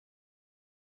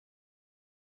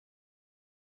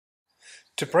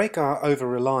To break our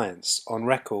over-reliance on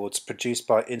records produced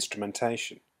by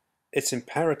instrumentation, it's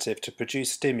imperative to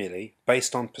produce stimuli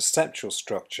based on perceptual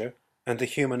structure and the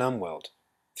human umwelt,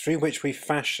 through which we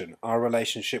fashion our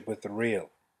relationship with the real.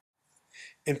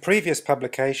 In previous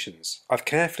publications, I've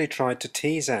carefully tried to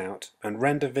tease out and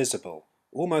render visible,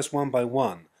 almost one by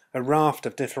one, a raft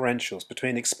of differentials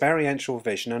between experiential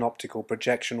vision and optical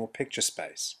projection or picture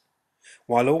space,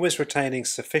 while always retaining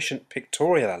sufficient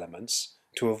pictorial elements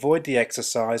to avoid the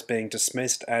exercise being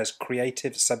dismissed as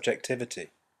creative subjectivity.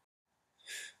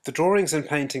 The drawings and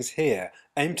paintings here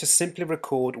aim to simply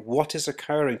record what is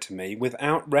occurring to me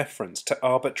without reference to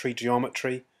arbitrary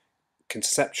geometry,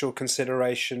 conceptual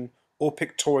consideration, or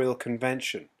pictorial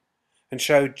convention, and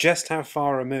show just how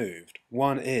far removed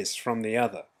one is from the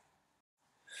other.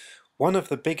 One of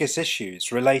the biggest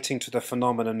issues relating to the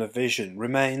phenomenon of vision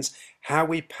remains how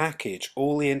we package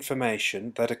all the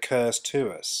information that occurs to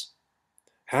us.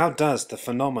 How does the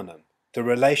phenomenon, the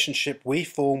relationship we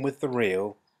form with the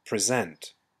real,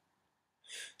 present?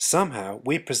 Somehow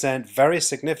we present very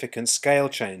significant scale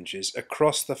changes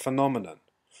across the phenomenon,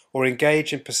 or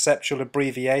engage in perceptual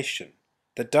abbreviation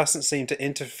that doesn't seem to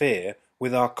interfere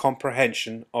with our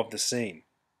comprehension of the scene.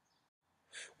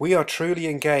 We are truly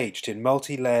engaged in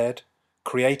multi-layered,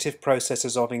 creative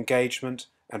processes of engagement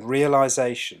and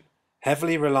realization,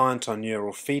 heavily reliant on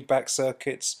neural feedback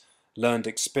circuits, learned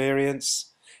experience,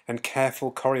 and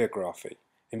careful choreography,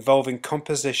 involving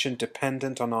composition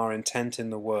dependent on our intent in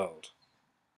the world.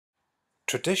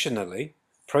 Traditionally,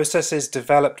 processes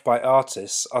developed by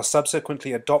artists are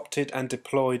subsequently adopted and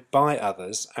deployed by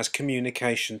others as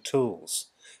communication tools,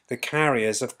 the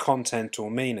carriers of content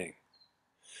or meaning.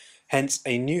 Hence,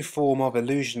 a new form of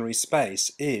illusionary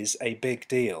space is a big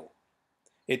deal.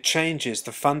 It changes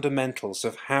the fundamentals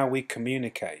of how we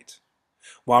communicate,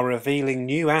 while revealing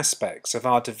new aspects of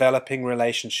our developing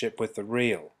relationship with the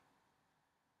real.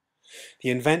 The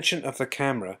invention of the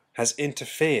camera has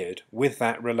interfered with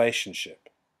that relationship.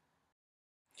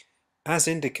 As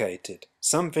indicated,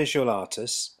 some visual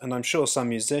artists, and I'm sure some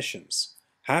musicians,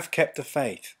 have kept the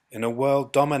faith in a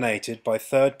world dominated by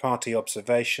third-party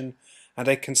observation and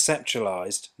a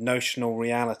conceptualized notional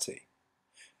reality,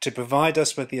 to provide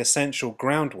us with the essential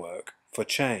groundwork for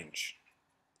change.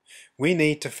 We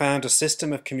need to found a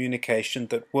system of communication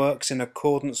that works in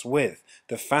accordance with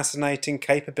the fascinating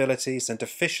capabilities and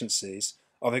efficiencies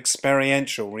of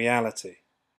experiential reality.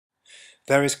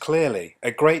 There is clearly a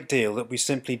great deal that we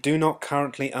simply do not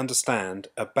currently understand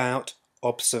about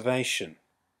observation.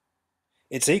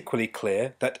 It's equally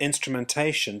clear that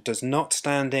instrumentation does not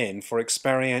stand in for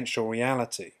experiential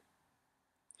reality.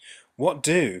 What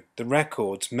do the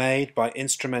records made by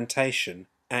instrumentation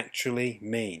actually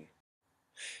mean?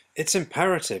 It's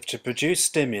imperative to produce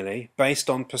stimuli based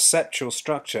on perceptual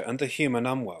structure and the human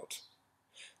umwelt.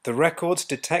 The records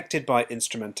detected by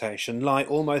instrumentation lie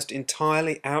almost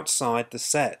entirely outside the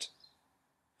set.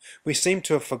 We seem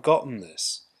to have forgotten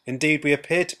this. Indeed, we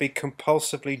appear to be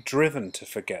compulsively driven to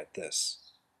forget this.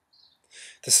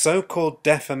 The so-called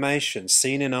deformations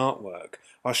seen in artwork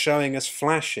are showing us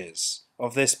flashes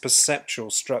of this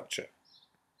perceptual structure.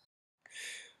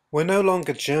 We're no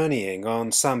longer journeying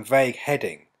on some vague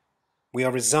heading. We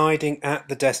are residing at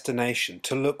the destination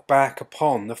to look back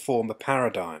upon the former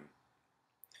paradigm.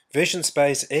 Vision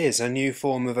space is a new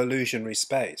form of illusionary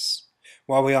space,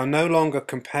 while we are no longer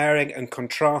comparing and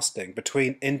contrasting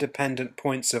between independent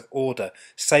points of order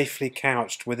safely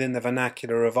couched within the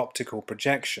vernacular of optical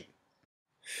projection.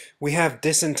 We have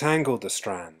disentangled the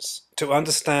strands to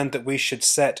understand that we should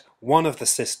set one of the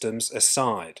systems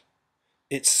aside.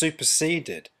 It's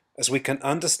superseded as we can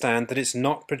understand that it's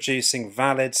not producing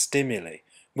valid stimuli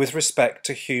with respect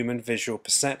to human visual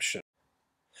perception.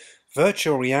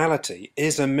 Virtual reality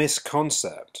is a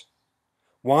misconcept.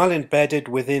 While embedded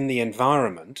within the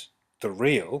environment, the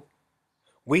real,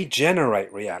 we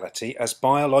generate reality as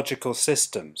biological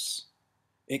systems.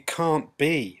 It can't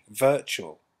be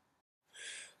virtual.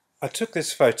 I took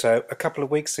this photo a couple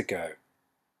of weeks ago.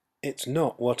 It's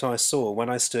not what I saw when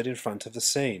I stood in front of the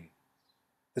scene.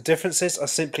 The differences are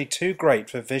simply too great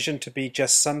for vision to be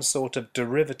just some sort of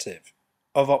derivative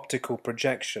of optical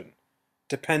projection,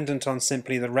 dependent on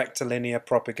simply the rectilinear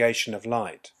propagation of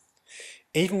light.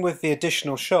 Even with the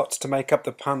additional shots to make up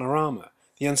the panorama,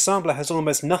 the ensemble has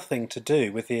almost nothing to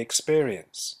do with the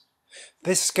experience.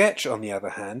 This sketch, on the other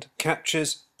hand,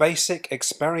 captures basic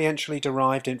experientially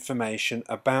derived information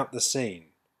about the scene,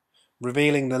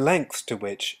 revealing the lengths to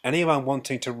which anyone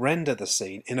wanting to render the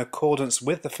scene in accordance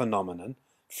with the phenomenon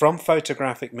from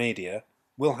photographic media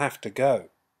will have to go.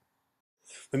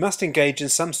 We must engage in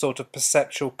some sort of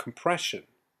perceptual compression.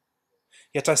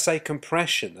 yet I say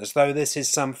compression as though this is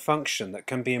some function that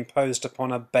can be imposed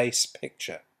upon a base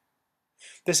picture.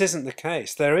 This isn't the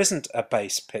case. There isn't a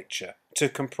base picture to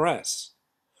compress.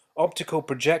 Optical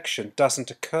projection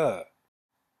doesn't occur.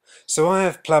 So I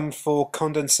have plumbed for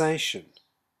condensation,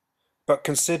 but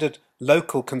considered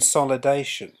local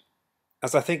consolidation,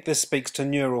 as I think this speaks to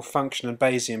neural function and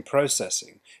Bayesian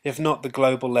processing, if not the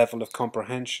global level of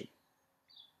comprehension.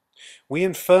 We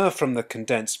infer from the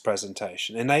condensed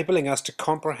presentation, enabling us to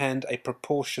comprehend a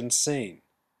proportioned scene.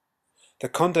 The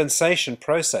condensation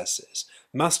processes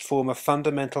must form a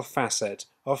fundamental facet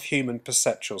of human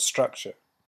perceptual structure.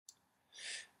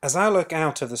 As I look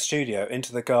out of the studio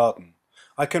into the garden,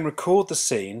 I can record the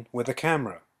scene with a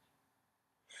camera.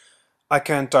 I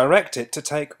can direct it to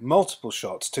take multiple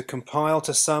shots to compile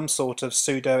to some sort of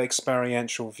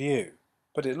pseudo-experiential view,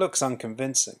 but it looks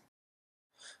unconvincing.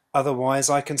 Otherwise,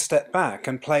 I can step back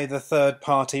and play the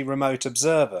third-party remote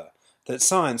observer that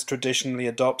science traditionally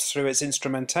adopts through its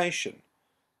instrumentation,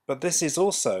 but this is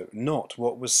also not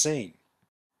what was seen.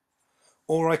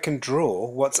 Or I can draw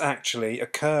what's actually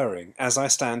occurring as I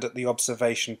stand at the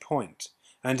observation point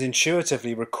and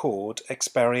intuitively record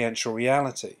experiential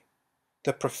reality.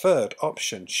 The preferred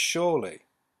option, surely.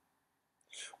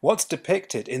 What's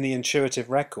depicted in the intuitive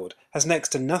record has next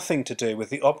to nothing to do with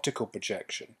the optical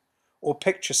projection or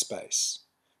picture space.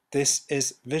 This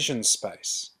is vision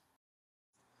space.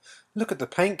 Look at the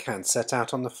paint can set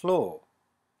out on the floor.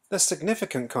 There's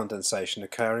significant condensation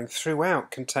occurring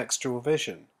throughout contextual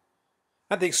vision.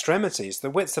 At the extremities, the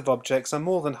widths of objects are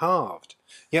more than halved,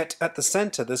 yet at the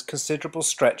centre there's considerable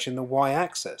stretch in the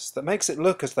y-axis that makes it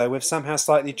look as though we've somehow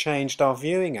slightly changed our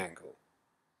viewing angle.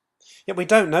 Yet we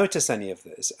don't notice any of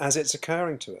this as it's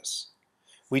occurring to us.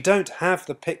 We don't have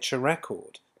the picture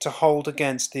record to hold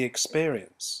against the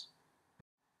experience.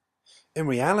 In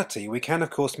reality, we can of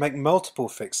course make multiple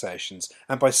fixations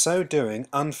and by so doing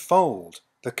unfold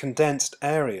the condensed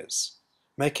areas,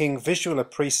 making visual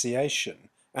appreciation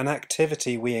an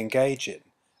activity we engage in,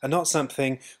 and not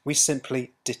something we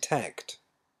simply detect.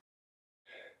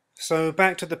 So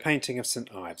back to the painting of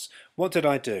St. Ives. What did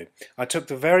I do? I took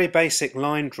the very basic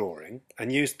line drawing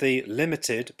and used the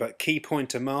limited but key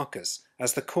pointer markers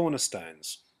as the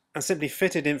cornerstones, and simply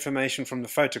fitted information from the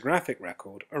photographic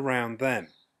record around them.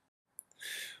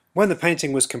 When the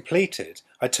painting was completed,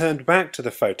 I turned back to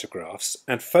the photographs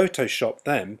and photoshopped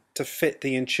them to fit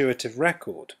the intuitive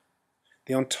record.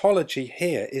 The ontology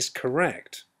here is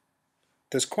correct.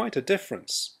 There's quite a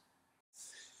difference.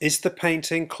 Is the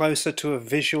painting closer to a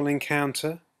visual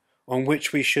encounter on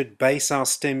which we should base our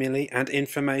stimuli and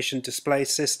information display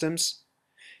systems?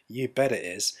 You bet it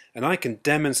is, and I can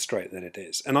demonstrate that it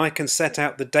is, and I can set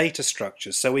out the data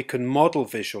structures so we can model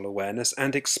visual awareness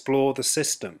and explore the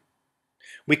system.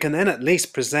 We can then at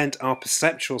least present our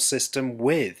perceptual system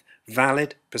with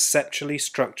valid, perceptually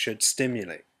structured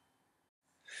stimuli.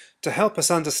 To help us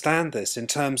understand this in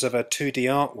terms of a 2D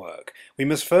artwork, we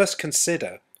must first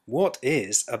consider what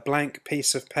is a blank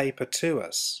piece of paper to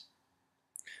us.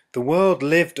 The world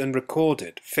lived and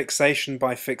recorded, fixation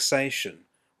by fixation,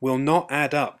 will not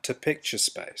add up to picture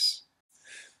space.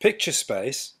 Picture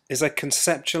space is a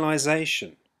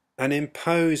conceptualization, an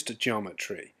imposed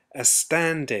geometry, a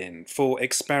stand-in for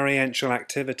experiential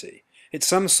activity. It's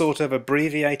some sort of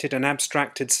abbreviated and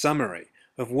abstracted summary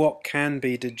of what can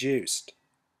be deduced.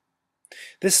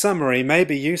 This summary may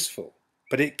be useful,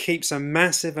 but it keeps a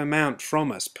massive amount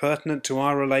from us pertinent to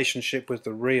our relationship with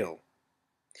the real.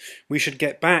 We should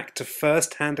get back to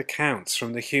first-hand accounts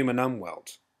from the human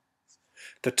umwelt.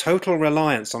 The total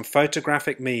reliance on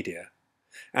photographic media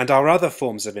and our other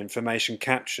forms of information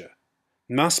capture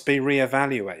must be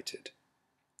re-evaluated.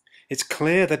 It's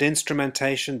clear that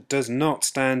instrumentation does not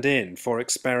stand in for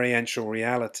experiential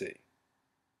reality.